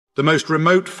The most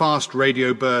remote fast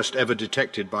radio burst ever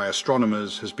detected by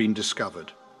astronomers has been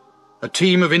discovered. A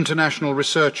team of international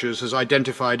researchers has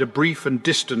identified a brief and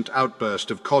distant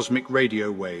outburst of cosmic radio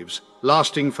waves,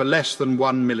 lasting for less than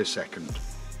 1 millisecond.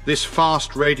 This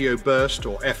fast radio burst,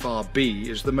 or FRB,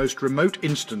 is the most remote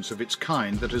instance of its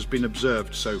kind that has been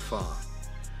observed so far.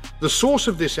 The source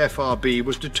of this FRB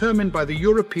was determined by the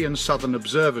European Southern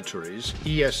Observatory's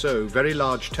ESO Very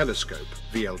Large Telescope,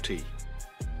 VLT.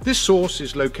 This source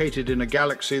is located in a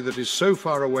galaxy that is so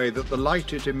far away that the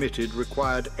light it emitted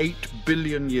required 8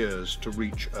 billion years to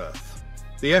reach Earth.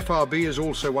 The FRB is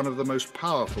also one of the most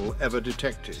powerful ever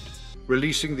detected,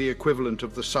 releasing the equivalent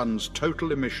of the Sun's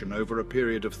total emission over a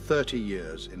period of 30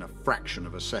 years in a fraction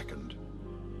of a second.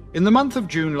 In the month of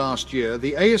June last year,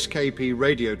 the ASKP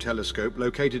radio telescope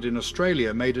located in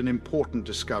Australia made an important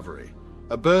discovery,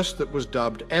 a burst that was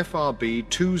dubbed FRB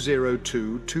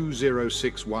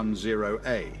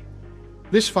 202-20610A.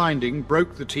 This finding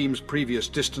broke the team's previous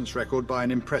distance record by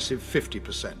an impressive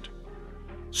 50%.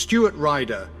 Stuart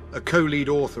Ryder, a co-lead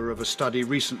author of a study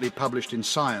recently published in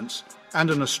Science, and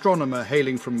an astronomer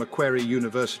hailing from Macquarie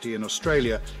University in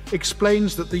Australia,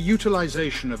 explains that the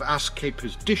utilization of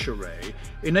ASKP's dish array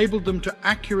enabled them to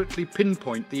accurately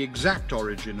pinpoint the exact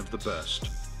origin of the burst.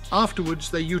 Afterwards,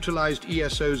 they utilized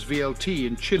ESO's VLT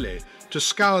in Chile to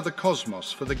scour the cosmos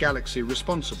for the galaxy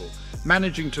responsible,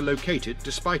 managing to locate it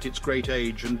despite its great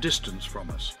age and distance from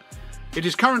us. It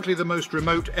is currently the most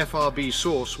remote FRB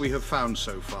source we have found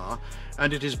so far,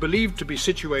 and it is believed to be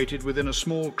situated within a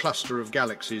small cluster of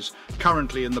galaxies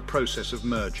currently in the process of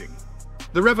merging.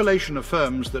 The revelation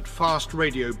affirms that fast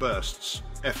radio bursts,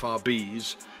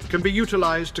 FRBs, can be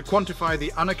utilized to quantify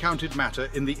the unaccounted matter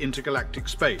in the intergalactic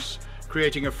space,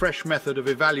 creating a fresh method of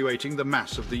evaluating the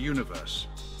mass of the universe.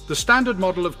 The standard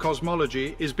model of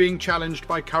cosmology is being challenged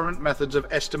by current methods of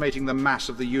estimating the mass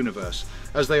of the universe,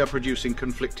 as they are producing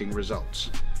conflicting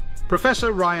results.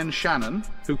 Professor Ryan Shannon,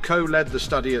 who co-led the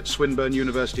study at Swinburne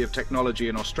University of Technology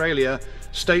in Australia,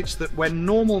 states that when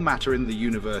normal matter in the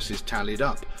universe is tallied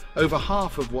up, over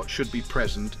half of what should be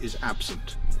present is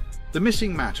absent. The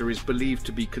missing matter is believed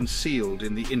to be concealed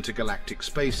in the intergalactic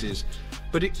spaces,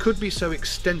 but it could be so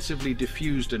extensively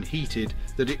diffused and heated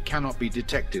that it cannot be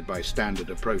detected by standard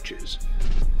approaches.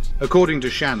 According to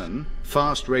Shannon,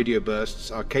 fast radio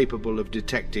bursts are capable of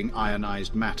detecting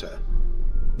ionized matter.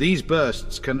 These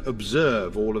bursts can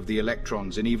observe all of the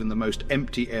electrons in even the most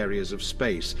empty areas of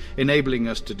space, enabling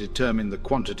us to determine the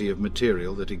quantity of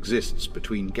material that exists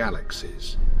between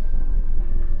galaxies.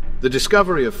 The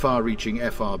discovery of far-reaching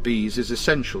FRBs is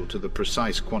essential to the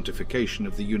precise quantification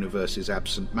of the universe's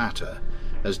absent matter,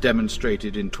 as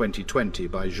demonstrated in 2020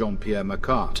 by Jean-Pierre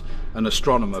Macquart, an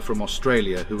astronomer from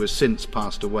Australia who has since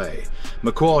passed away.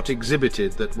 Macquart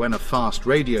exhibited that when a fast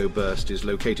radio burst is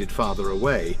located farther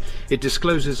away, it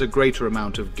discloses a greater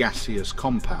amount of gaseous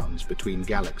compounds between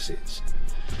galaxies.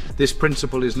 This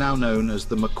principle is now known as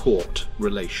the Macquart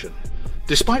relation.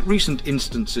 Despite recent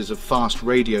instances of fast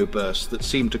radio bursts that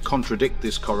seem to contradict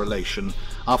this correlation,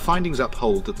 our findings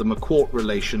uphold that the Macquart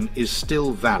relation is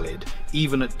still valid,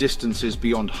 even at distances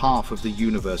beyond half of the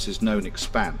universe's known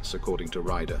expanse, according to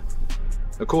Ryder.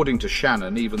 According to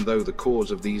Shannon, even though the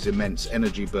cause of these immense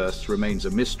energy bursts remains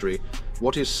a mystery,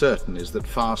 what is certain is that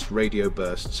fast radio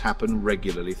bursts happen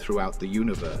regularly throughout the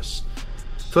universe.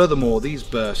 Furthermore, these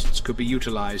bursts could be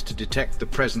utilized to detect the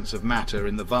presence of matter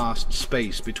in the vast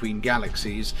space between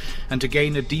galaxies and to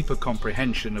gain a deeper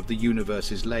comprehension of the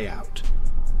universe's layout.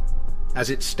 As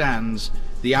it stands,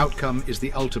 the outcome is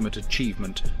the ultimate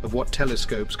achievement of what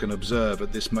telescopes can observe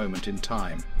at this moment in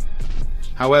time.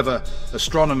 However,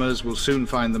 astronomers will soon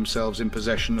find themselves in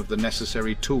possession of the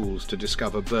necessary tools to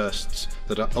discover bursts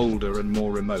that are older and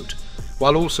more remote,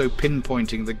 while also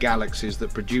pinpointing the galaxies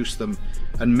that produce them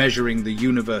and measuring the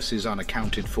universe's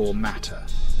unaccounted-for matter.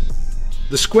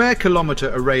 The Square Kilometre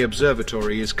Array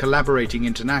Observatory is collaborating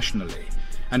internationally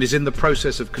and is in the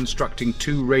process of constructing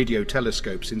 2 radio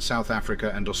telescopes in South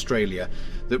Africa and Australia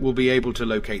that will be able to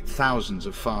locate thousands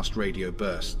of fast radio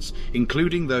bursts,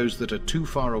 including those that are too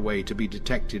far away to be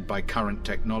detected by current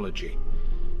technology.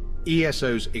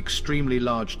 ESO's Extremely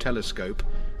Large Telescope,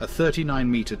 a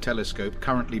 39-meter telescope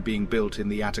currently being built in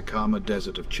the Atacama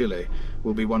Desert of Chile,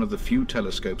 will be one of the few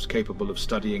telescopes capable of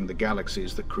studying the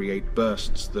galaxies that create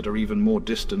bursts that are even more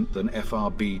distant than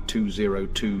FRB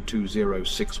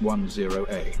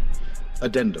 202-20610A.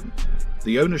 Addendum: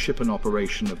 the ownership and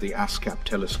operation of the ASKP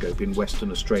telescope in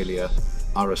Western Australia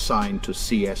are assigned to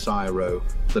CSIRO,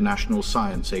 the National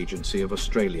Science Agency of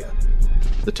Australia.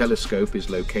 The telescope is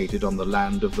located on the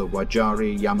land of the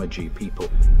Wajari Yamaji people.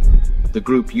 The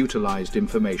group utilized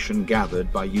information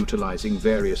gathered by utilizing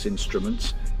various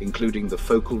instruments, including the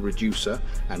focal reducer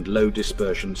and low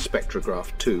dispersion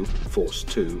spectrograph 2, Force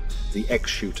 2, the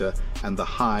X-shooter, and the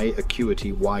high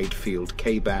acuity wide field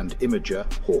K-band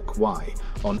imager, Hawk Y,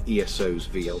 on ESO's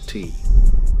VLT.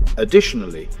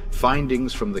 Additionally,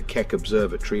 findings from the Keck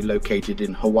Observatory located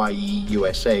in Hawaii,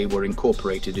 USA were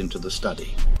incorporated into the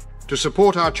study. To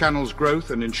support our channel's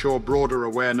growth and ensure broader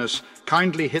awareness,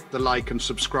 kindly hit the like and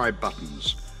subscribe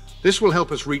buttons. This will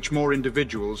help us reach more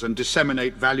individuals and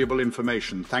disseminate valuable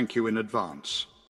information. Thank you in advance.